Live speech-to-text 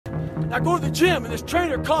I go to the gym, and this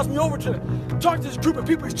trainer calls me over to talk to this group of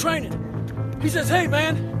people he's training. He says, hey,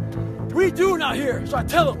 man, what are you doing out here? So I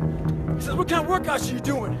tell him. He says, what kind of workouts are you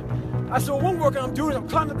doing? I said, well, one workout I'm doing is I'm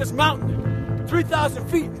climbing up this mountain, 3,000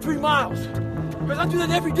 feet in 3 miles. Because I do that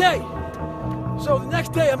every day. So the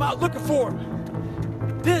next day, I'm out looking for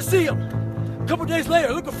him. Didn't see him. A couple days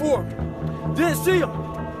later, looking for him. Didn't see him.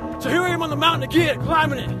 So here I am on the mountain again,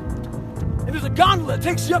 climbing it. And there's a gondola that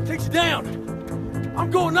takes you up, takes you down. I'm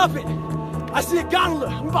going up it. I see a gondola.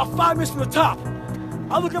 I'm about 5 minutes from the top.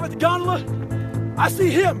 I look up at the gondola. I see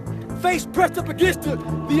him, face pressed up against the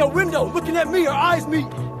window, looking at me. Our eyes meet.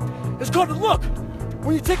 It's called the look.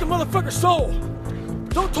 When you take a motherfucker's soul,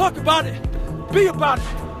 don't talk about it. Be about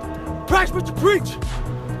it. Practice what you preach.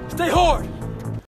 Stay hard.